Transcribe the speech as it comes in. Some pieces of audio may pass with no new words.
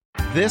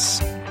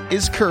This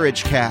is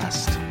Courage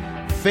Cast.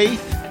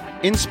 Faith,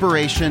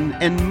 inspiration,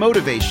 and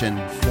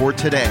motivation for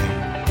today.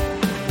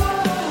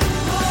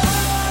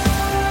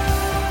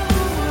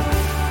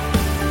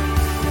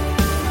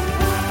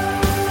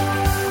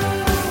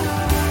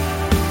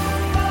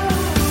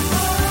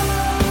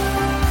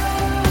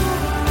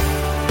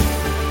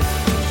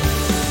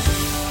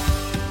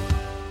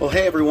 Well,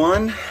 hey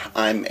everyone,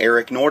 I'm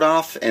Eric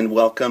Nordoff, and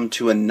welcome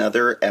to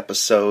another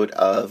episode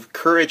of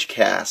Courage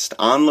Cast.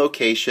 On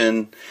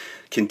location,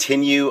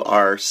 continue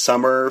our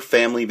summer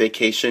family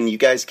vacation. You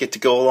guys get to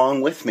go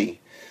along with me.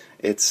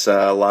 It's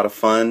a lot of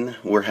fun.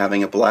 We're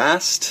having a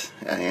blast,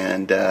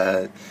 and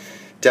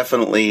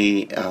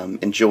definitely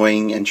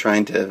enjoying and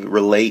trying to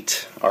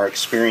relate our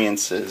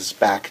experiences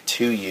back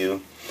to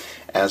you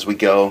as we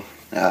go.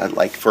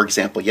 Like, for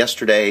example,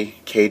 yesterday,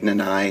 Caden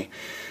and I,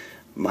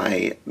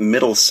 my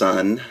middle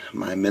son,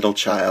 my middle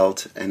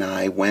child, and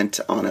I went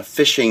on a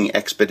fishing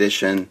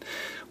expedition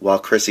while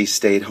Chrissy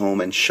stayed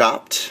home and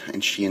shopped,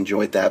 and she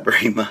enjoyed that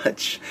very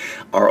much.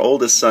 Our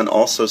oldest son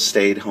also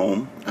stayed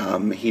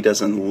home. He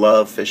doesn't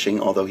love fishing,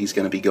 although he's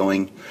going to be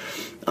going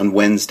on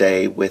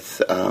Wednesday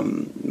with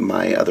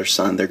my other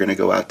son. They're going to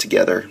go out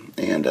together,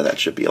 and that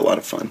should be a lot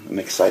of fun. I'm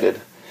excited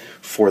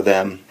for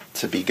them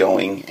to be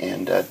going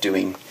and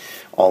doing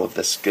all of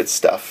this good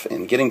stuff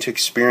and getting to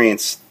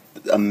experience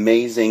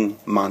amazing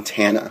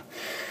Montana.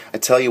 I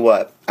tell you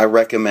what, I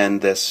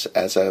recommend this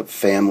as a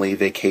family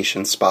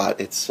vacation spot.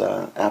 It's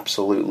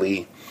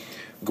absolutely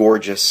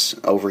gorgeous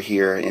over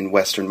here in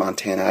western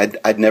Montana.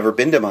 I'd never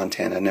been to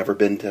Montana.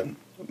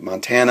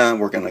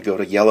 We're going to go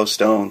to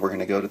Yellowstone. We're going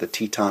to go to the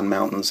Teton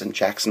Mountains in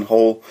Jackson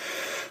Hole,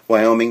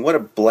 Wyoming. What a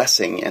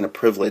blessing and a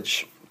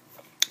privilege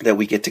that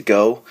we get to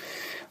go.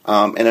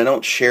 And I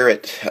don't share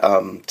it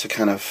to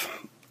kind of,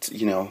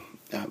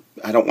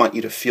 I don't want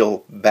you to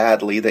feel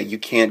badly that you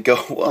can't go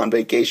on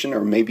vacation,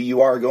 or maybe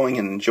you are going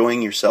and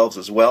enjoying yourselves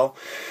as well.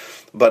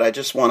 But I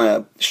just want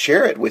to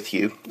share it with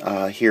you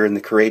here in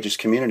the Courageous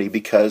community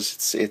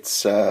because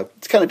it's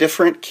kind of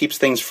different, keeps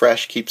things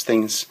fresh, keeps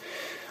things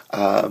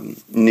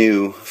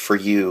new for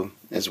you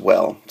as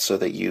well, so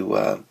that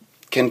you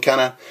can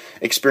kind of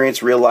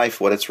experience real life,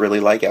 what it's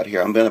really like out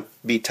here. I'm going to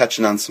be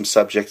touching on some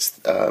subjects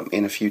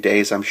in a few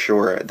days, I'm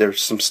sure.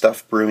 There's some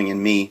stuff brewing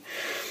in me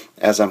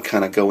as I'm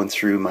kind of going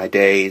through my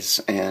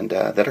days and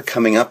that are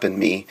coming up in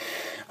me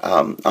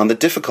on the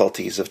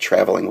difficulties of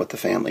traveling with the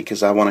family,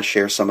 because I want to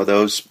share some of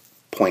those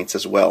points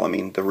as well. I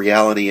mean, the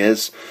reality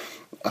is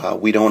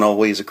we don't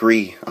always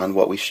agree on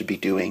what we should be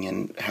doing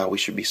and how we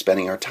should be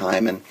spending our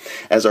time. And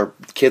as our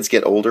kids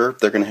get older,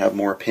 they're going to have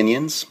more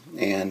opinions,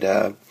 and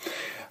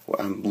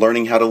I'm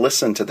learning how to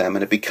listen to them.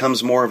 And it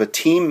becomes more of a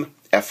team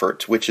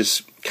effort, which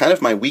is kind of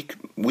my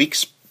weak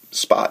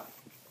spot.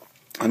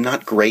 I'm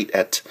not great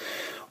at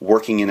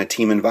working in a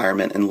team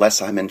environment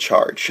unless I'm in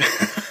charge.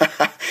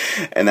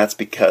 And that's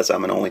because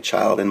I'm an only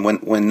child. And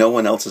when no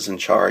one else is in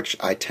charge,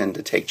 I tend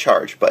to take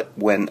charge. But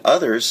when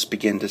others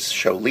begin to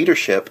show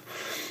leadership,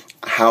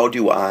 how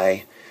do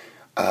I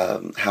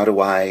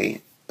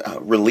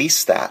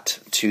release that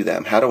to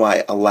them? How do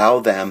I allow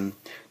them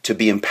to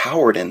be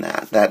empowered in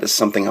that? That is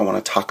something I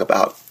want to talk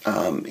about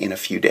in a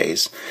few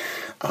days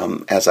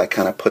as I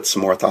kind of put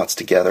some more thoughts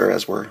together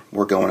as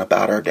we're going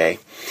about our day.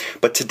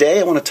 But today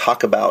I want to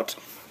talk about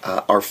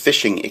our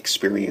fishing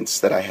experience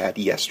that I had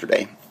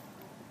yesterday.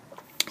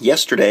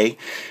 Yesterday,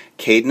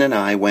 Caden and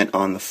I went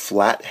on the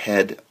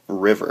Flathead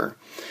River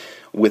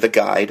with a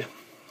guide.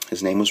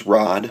 His name was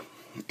Rod,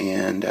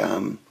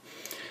 and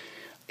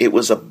it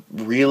was a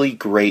really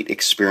great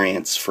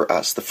experience for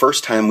us. The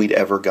first time we'd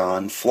ever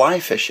gone fly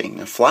fishing.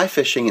 Now, fly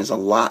fishing is a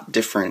lot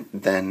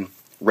different than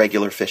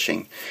regular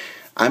fishing.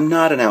 I'm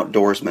not an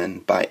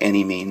outdoorsman by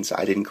any means.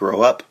 I didn't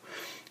grow up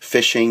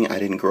fishing, I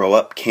didn't grow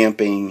up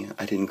camping,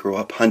 I didn't grow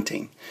up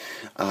hunting.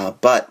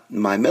 But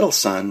my middle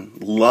son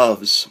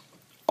loves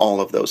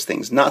all of those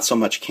things. Not so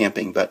much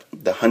camping, but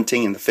the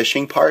hunting and the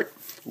fishing part,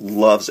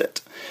 loves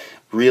it.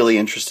 Really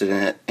interested in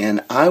it.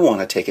 And I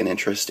want to take an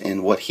interest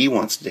in what he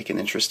wants to take an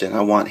interest in.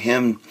 I want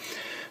him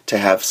to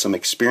have some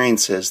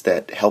experiences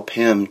that help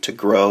him to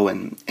grow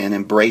and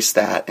embrace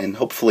that. And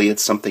hopefully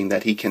it's something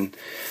that he can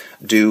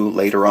do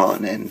later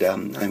on.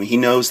 And he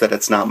knows that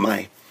it's not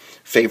my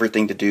favorite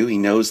thing to do. He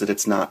knows that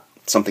it's not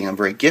something I'm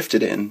very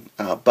gifted in,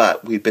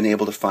 but we've been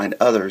able to find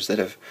others that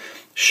have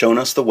shown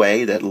us the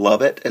way, that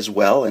love it as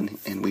well,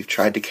 and we've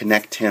tried to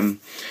connect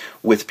him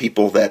with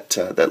people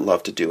that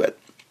love to do it.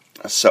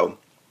 So,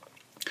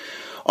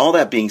 all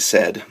that being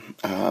said,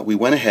 we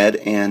went ahead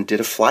and did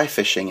a fly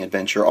fishing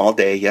adventure all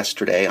day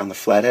yesterday on the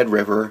Flathead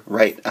River,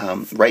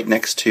 right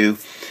next to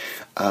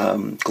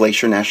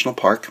Glacier National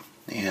Park,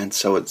 and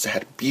so it's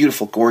had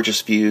beautiful,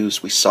 gorgeous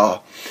views. We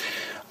saw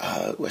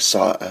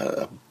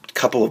a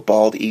couple of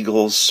bald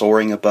eagles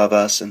soaring above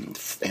us and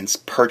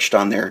perched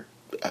on their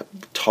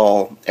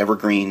tall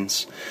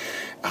evergreens,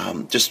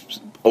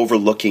 just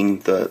overlooking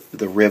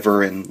the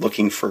river and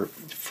looking for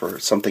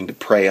something to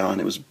prey on.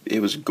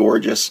 It was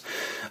gorgeous.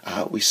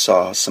 We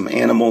saw some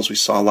animals. We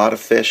saw a lot of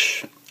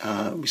fish.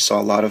 We saw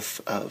a lot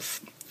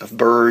of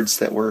birds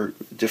that were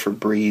different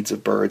breeds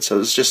of birds. So it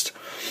was just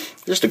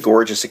a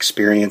gorgeous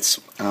experience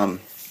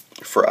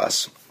for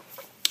us.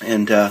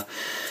 And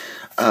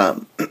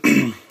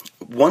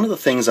one of the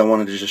things I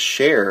wanted to just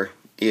share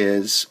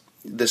is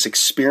this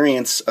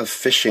experience of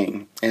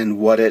fishing and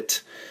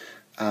what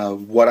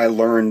I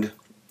learned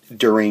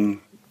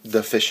during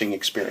the fishing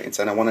experience.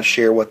 And I want to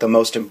share what the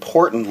most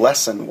important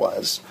lesson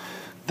was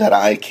that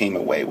I came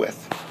away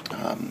with.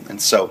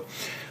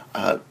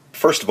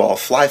 First of all,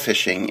 fly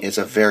fishing is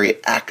a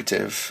very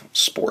active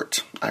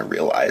sport, I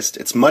realized.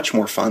 It's much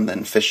more fun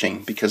than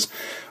fishing, because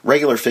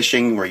regular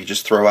fishing, where you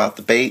just throw out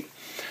the bait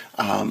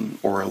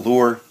or a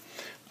lure,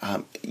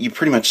 you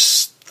pretty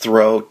much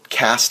throw,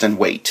 cast and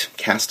wait.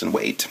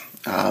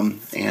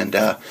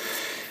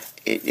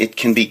 It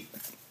can be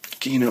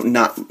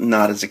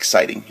not as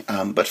exciting.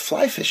 But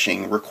fly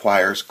fishing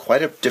requires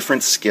quite a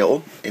different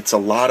skill. It's a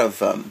lot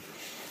of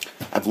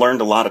I've learned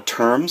a lot of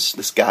terms.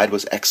 This guide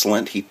was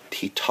excellent.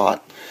 He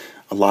taught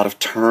a lot of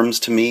terms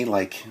to me,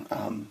 like,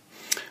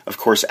 of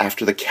course,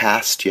 after the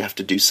cast, you have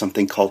to do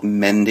something called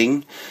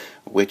mending,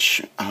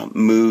 which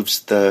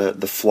moves the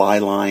fly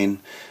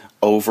line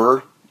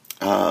over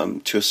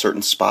to a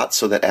certain spot,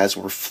 so that as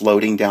we're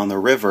floating down the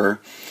river,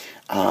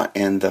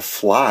 and the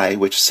fly,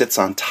 which sits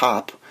on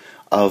top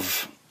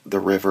of the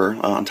river,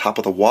 on top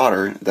of the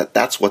water,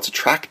 that's what's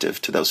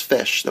attractive to those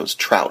fish, those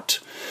trout,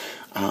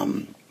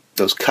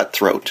 those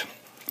cutthroat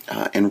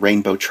and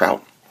rainbow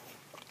trout,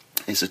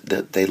 is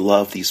that they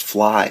love these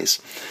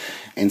flies,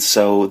 and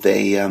so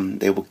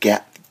they will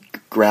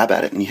grab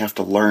at it, and you have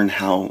to learn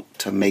how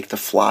to make the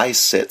flies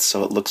sit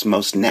so it looks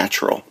most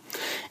natural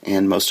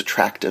and most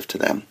attractive to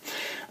them.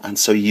 And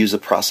so you use a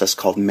process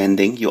called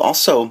mending. You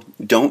also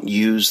don't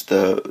use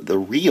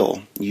the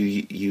reel.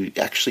 You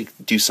actually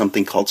do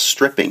something called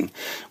stripping,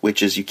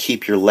 which is you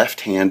keep your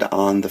left hand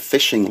on the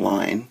fishing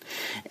line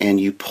and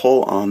you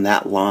pull on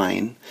that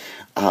line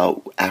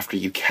after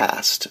you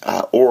cast.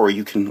 Or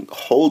you can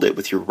hold it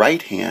with your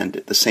right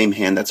hand, the same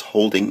hand that's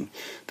holding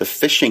the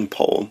fishing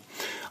pole,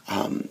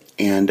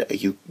 and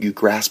you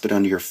grasp it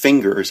under your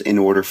fingers in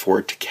order for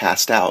it to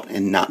cast out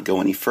and not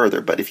go any further.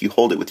 But if you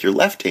hold it with your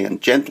left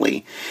hand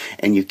gently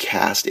and you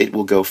cast, it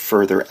will go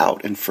further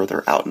out and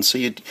further out. And so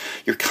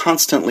you're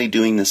constantly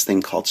doing this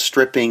thing called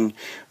stripping,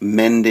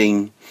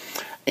 mending,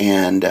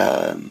 and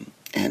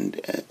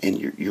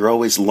you're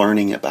always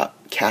learning about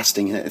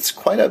casting. It's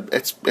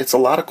it's a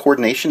lot of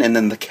coordination, and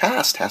then the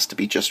cast has to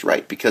be just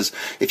right, because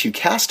if you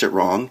cast it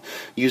wrong,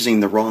 using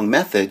the wrong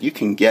method, you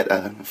can get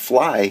a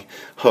fly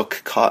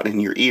hook caught in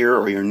your ear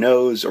or your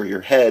nose or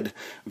your head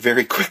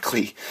very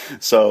quickly.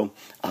 So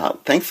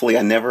thankfully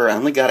I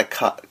only got it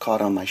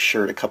caught on my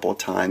shirt a couple of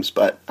times,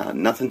 but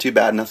nothing too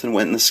bad, nothing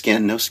went in the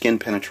skin, no skin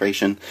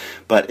penetration.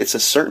 But it's a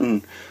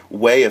certain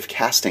way of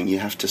casting. You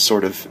have to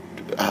sort of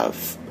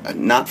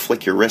not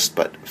flick your wrist,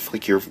 but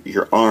flick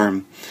your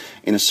arm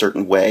in a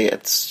certain way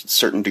at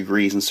certain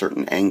degrees and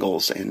certain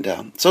angles. And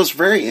so it's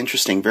very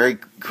interesting, very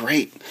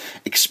great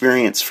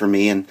experience for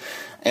me.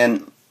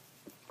 And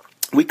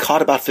we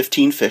caught about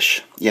 15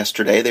 fish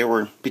yesterday. They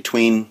were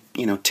between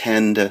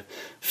 10 to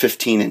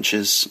 15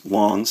 inches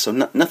long,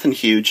 so nothing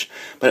huge,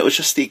 but it was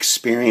just the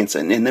experience.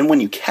 And then when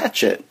you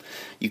catch it,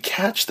 you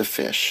catch the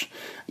fish,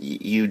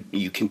 you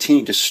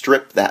continue to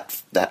strip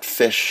that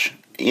fish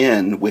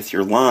in with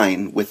your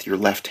line with your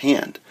left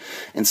hand.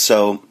 And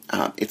so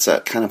it's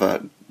a kind of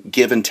a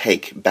give and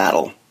take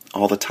battle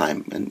all the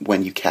time, and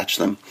when you catch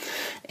them.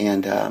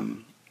 And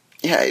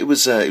it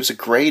was a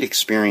great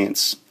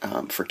experience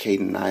for Caden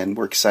and I, and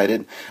we're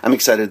excited. I'm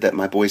excited that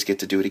my boys get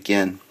to do it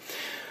again.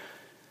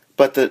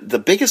 But the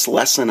biggest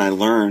lesson I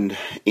learned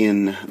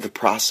in the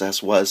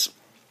process was,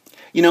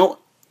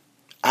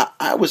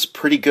 I was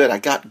pretty good. I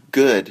got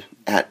good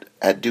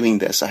at doing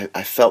this.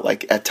 I felt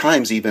like at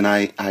times even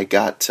I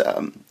got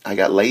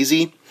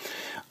lazy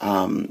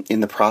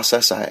in the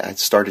process. I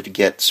started to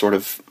get sort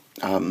of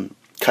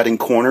cutting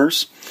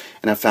corners,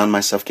 and I found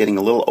myself getting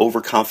a little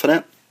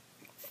overconfident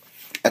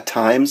at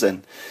times,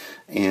 and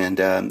then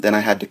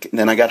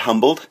I got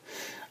humbled.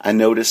 I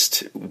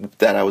noticed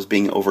that I was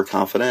being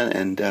overconfident,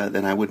 and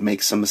then I would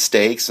make some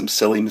mistakes, some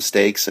silly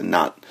mistakes, and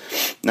not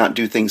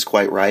do things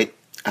quite right,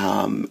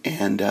 and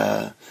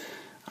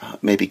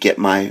maybe get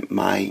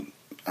my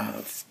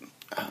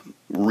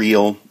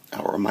reel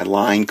or my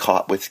line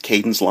caught with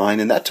Caden's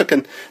line. And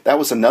that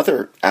was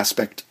another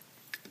aspect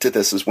to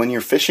this, is when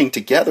you're fishing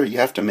together, you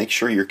have to make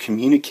sure you're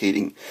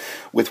communicating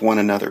with one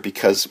another,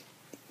 because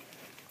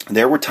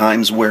there were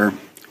times where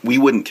we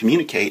wouldn't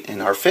communicate,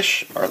 and our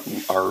fishing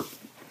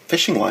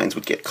lines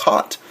would get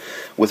caught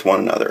with one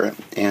another.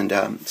 And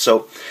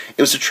so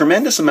it was a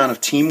tremendous amount of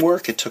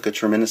teamwork. It took a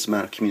tremendous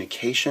amount of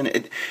communication.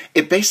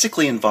 It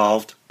basically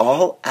involved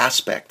all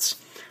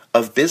aspects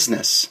of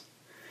business.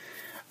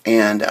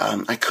 And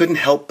I couldn't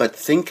help but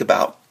think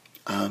about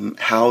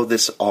how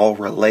this all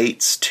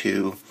relates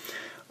to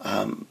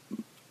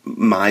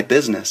my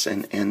business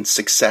and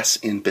success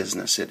in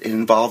business. It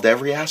involved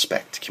every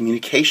aspect: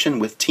 communication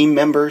with team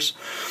members.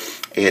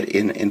 It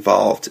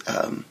involved,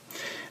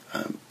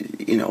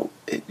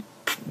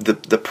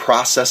 the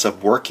process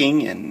of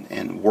working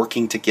and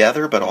working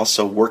together, but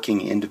also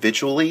working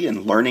individually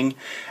and learning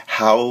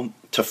how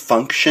to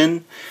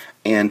function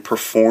and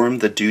perform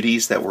the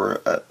duties that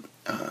were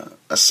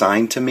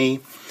assigned to me,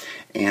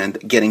 and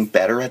getting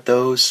better at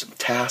those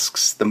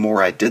tasks the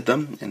more I did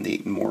them and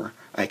the more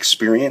I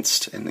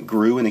experienced and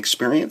grew in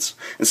experience.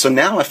 And so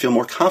now I feel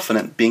more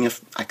confident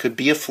I could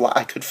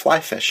fly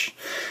fish.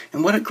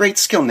 And what a great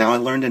skill. Now I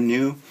learned a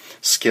new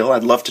skill.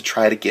 I'd love to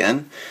try it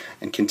again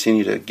and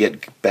continue to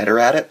get better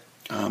at it,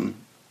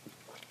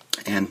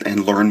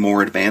 and learn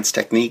more advanced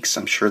techniques.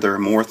 I'm sure there are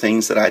more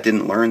things that I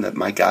didn't learn that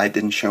my guide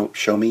didn't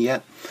show me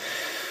yet.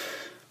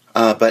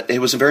 But it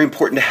was very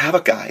important to have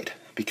a guide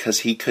because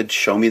he could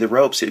show me the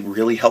ropes. It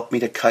really helped me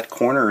to cut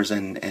corners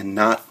and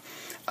not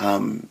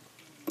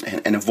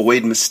and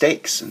avoid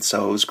mistakes. And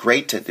so it was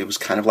great. It was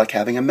kind of like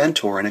having a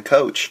mentor and a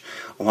coach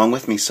along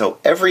with me. So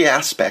every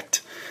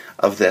aspect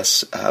of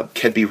this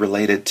could be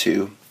related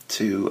to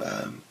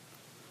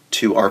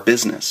our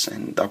business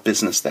and our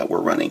business that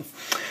we're running.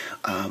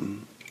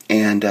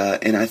 And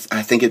I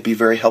think it'd be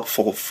very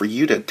helpful for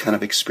you to kind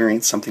of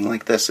experience something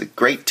like this. A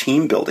great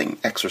team building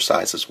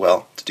exercise as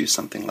well to do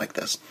something like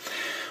this.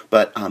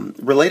 But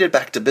related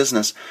back to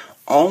business,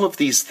 all of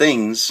these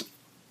things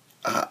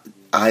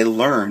I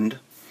learned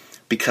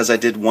because I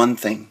did one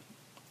thing,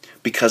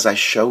 because I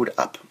showed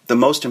up. The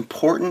most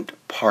important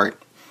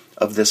part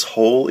of this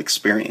whole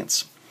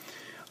experience,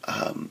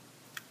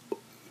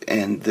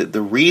 and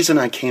the reason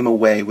I came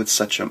away with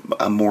such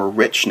a more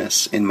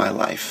richness in my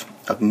life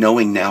of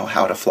knowing now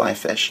how to fly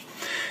fish,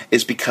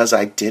 is because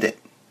I did it.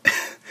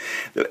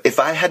 If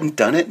I hadn't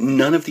done it,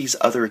 none of these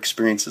other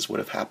experiences would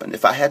have happened.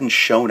 If I hadn't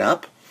shown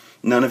up,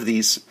 none of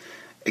these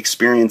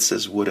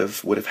experiences would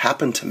have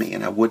happened to me,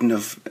 and I wouldn't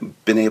have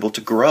been able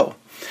to grow.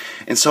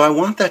 And so I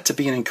want that to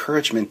be an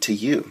encouragement to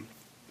you,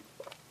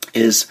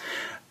 is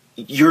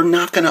you're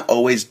not going to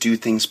always do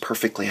things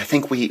perfectly. I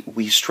think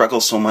we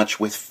struggle so much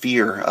with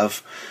fear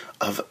of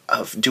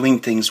doing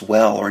things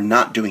well or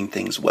not doing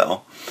things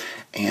well.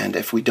 And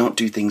if we don't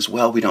do things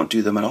well, we don't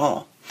do them at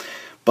all.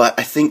 But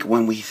I think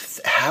when we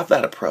have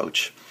that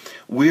approach,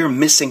 we're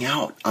missing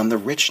out on the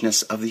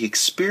richness of the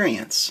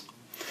experience.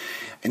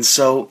 And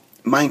so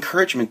my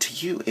encouragement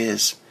to you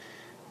is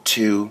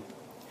to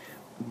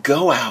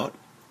go out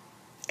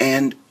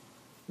and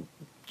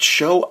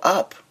show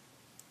up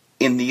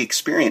in the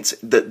experience.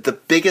 The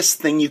biggest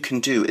thing you can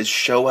do is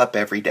show up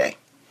every day.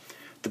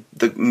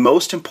 The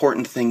most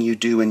important thing you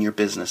do in your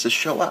business is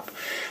show up.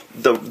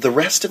 The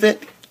rest of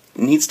it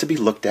needs to be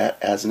looked at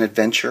as an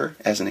adventure,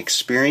 as an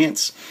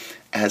experience,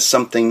 as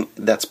something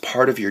that's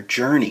part of your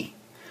journey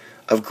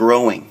of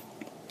growing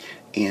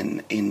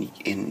in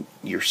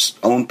your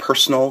own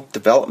personal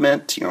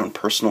development, your own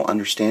personal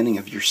understanding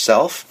of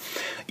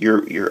yourself,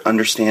 your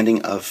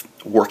understanding of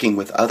working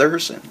with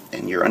others,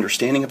 and your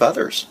understanding of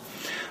others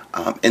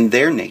and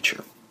their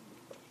nature.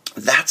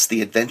 That's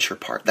the adventure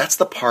part. That's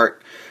the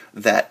part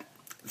that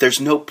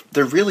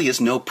there really is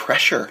no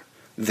pressure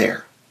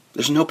there.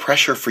 There's no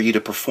pressure for you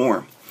to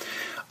perform.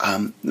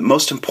 The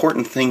most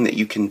important thing that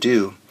you can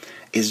do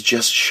is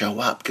just show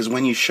up. Because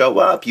when you show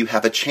up, you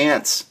have a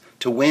chance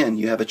to win.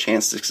 You have a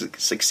chance to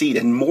succeed.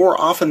 And more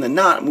often than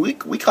not, we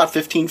caught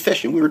 15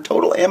 fish and we were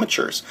total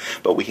amateurs.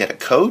 But we had a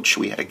coach,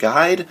 we had a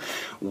guide,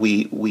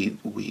 we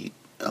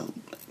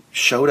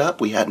showed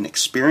up, we had an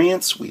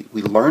experience, we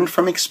learned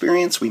from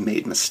experience, we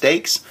made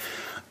mistakes,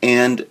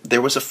 and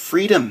there was a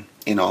freedom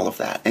in all of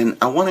that. And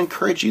I want to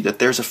encourage you that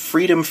there's a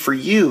freedom for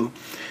you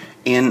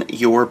in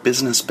your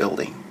business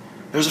building.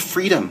 There's a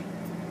freedom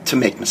to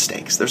make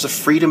mistakes. There's a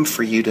freedom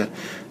for you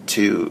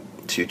to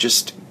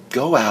just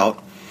go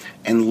out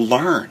and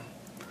learn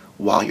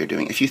while you're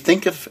doing it. If you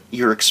think of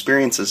your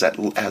experiences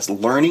as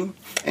learning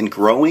and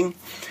growing,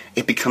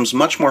 it becomes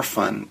much more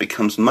fun,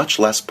 becomes much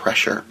less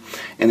pressure,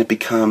 and it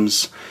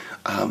becomes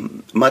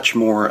much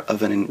more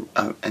of an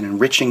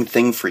enriching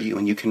thing for you.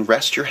 And you can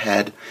rest your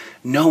head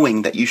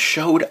knowing that you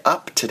showed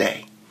up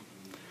today.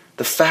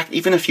 The fact,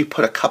 even if you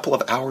put a couple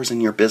of hours in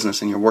your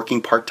business and you're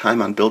working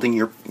part-time on building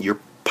your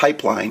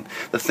pipeline,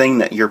 the thing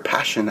that you're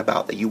passionate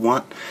about, that you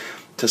want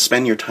to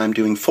spend your time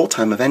doing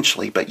full-time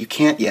eventually, but you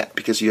can't yet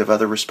because you have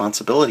other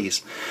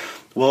responsibilities.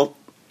 Well,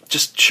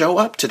 just show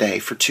up today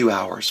for 2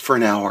 hours, for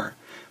an hour,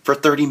 for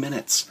 30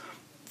 minutes,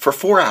 for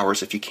 4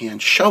 hours if you can.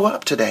 Show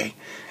up today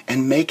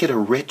and make it a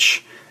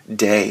rich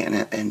day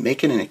and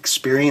make it an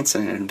experience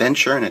and an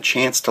adventure and a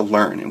chance to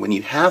learn. And when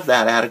you have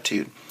that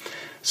attitude,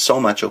 so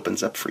much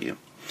opens up for you.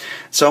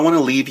 So I want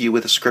to leave you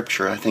with a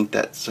scripture I think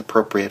that's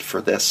appropriate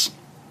for this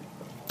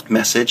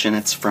message, and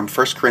it's from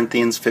 1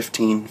 Corinthians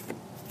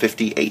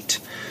 15:58.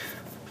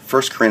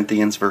 1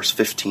 Corinthians verse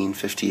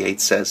 15:58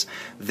 says,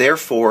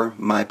 "Therefore,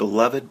 my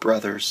beloved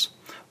brothers,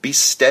 be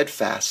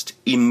steadfast,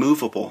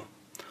 immovable,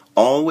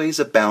 always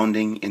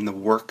abounding in the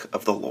work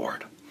of the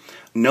Lord,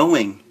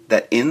 knowing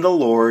that in the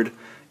Lord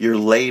your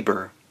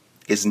labor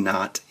is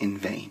not in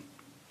vain."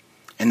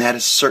 And that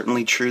is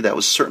certainly true. That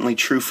was certainly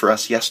true for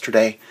us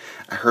yesterday.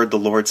 I heard the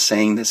Lord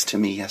saying this to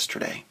me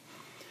yesterday.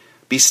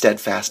 Be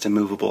steadfast,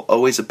 immovable,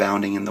 always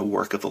abounding in the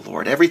work of the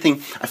Lord. Everything,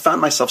 I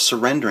found myself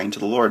surrendering to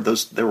the Lord.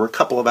 There were a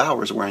couple of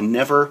hours where I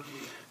never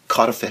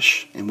caught a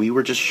fish, and we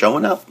were just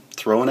showing up,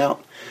 throwing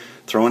out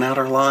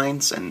our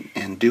lines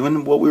and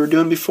doing what we were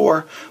doing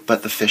before,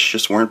 but the fish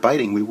just weren't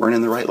biting. We weren't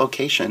in the right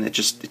location. It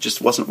just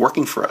wasn't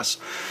working for us.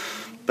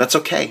 That's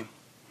okay.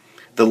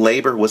 The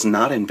labor was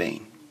not in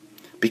vain,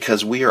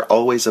 because we are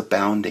always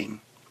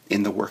abounding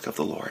in the work of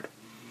the Lord.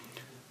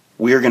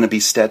 We are going to be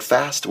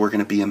steadfast. We're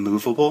going to be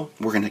immovable.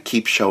 We're going to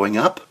keep showing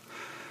up.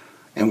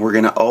 And we're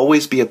going to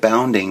always be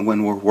abounding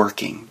when we're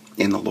working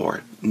in the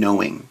Lord,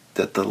 knowing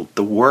that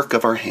the work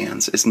of our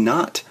hands is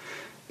not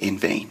in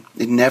vain.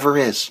 It never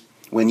is.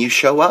 When you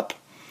show up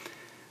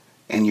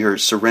and you're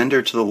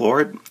surrendered to the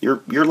Lord,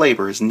 your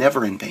labor is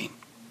never in vain.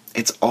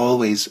 It's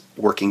always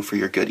working for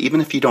your good,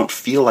 even if you don't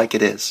feel like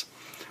it is.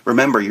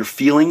 Remember, your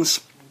feelings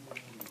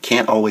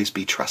can't always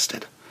be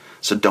trusted.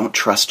 So don't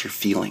trust your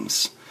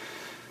feelings.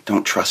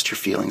 Don't trust your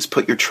feelings.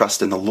 Put your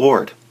trust in the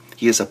Lord.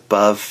 He is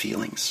above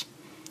feelings.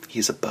 He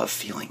is above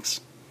feelings.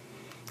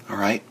 All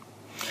right?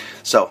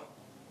 So,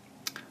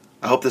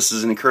 I hope this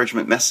is an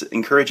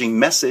encouraging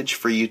message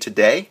for you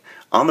today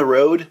on the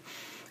road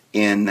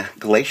in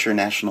Glacier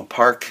National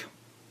Park.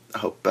 I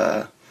hope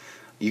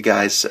you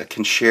guys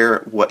can share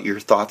what your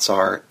thoughts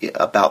are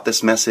about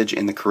this message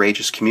in the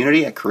Courageous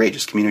Community at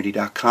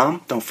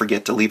courageouscommunity.com. Don't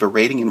forget to leave a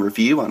rating and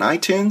review on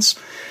iTunes.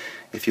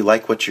 If you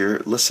like what you're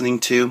listening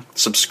to,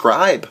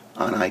 subscribe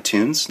on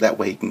iTunes. That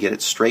way you can get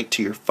it straight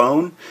to your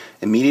phone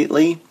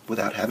immediately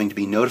without having to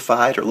be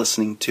notified or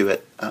listening to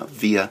it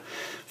via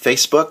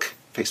Facebook.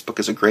 Facebook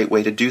is a great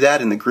way to do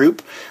that in the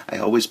group. I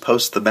always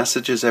post the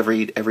messages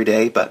every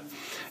day, but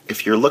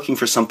if you're looking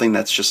for something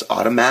that's just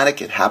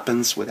automatic, it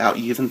happens without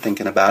you even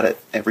thinking about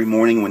it. Every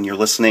morning when you're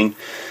listening,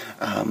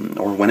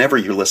 or whenever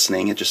you're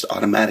listening, it just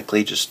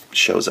automatically just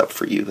shows up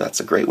for you. That's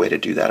a great way to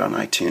do that on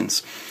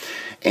iTunes.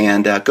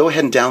 And go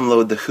ahead and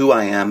download the Who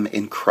I Am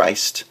in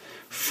Christ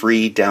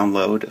free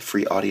download,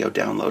 free audio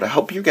download. I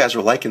hope you guys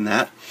are liking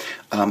that.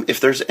 If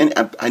there's any,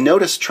 I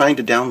noticed trying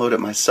to download it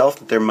myself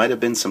that there might have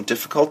been some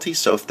difficulty.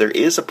 So if there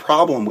is a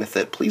problem with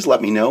it, please let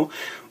me know.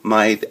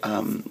 My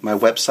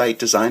website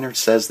designer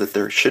says that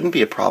there shouldn't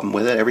be a problem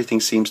with it.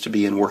 Everything seems to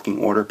be in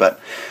working order.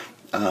 But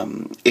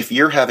if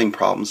you're having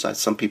problems,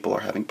 some people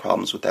are having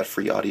problems with that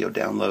free audio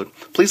download,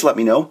 please let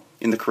me know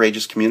in the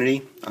Courageous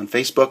Community on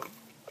Facebook,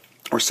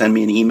 or send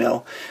me an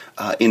email.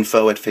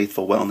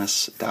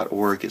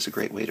 info@faithfulwellness.org is a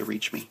great way to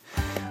reach me.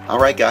 All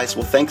right, guys.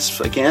 Well, thanks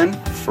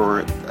again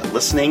for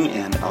listening,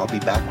 and I'll be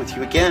back with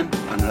you again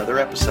on another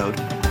episode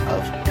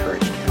of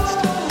Courage.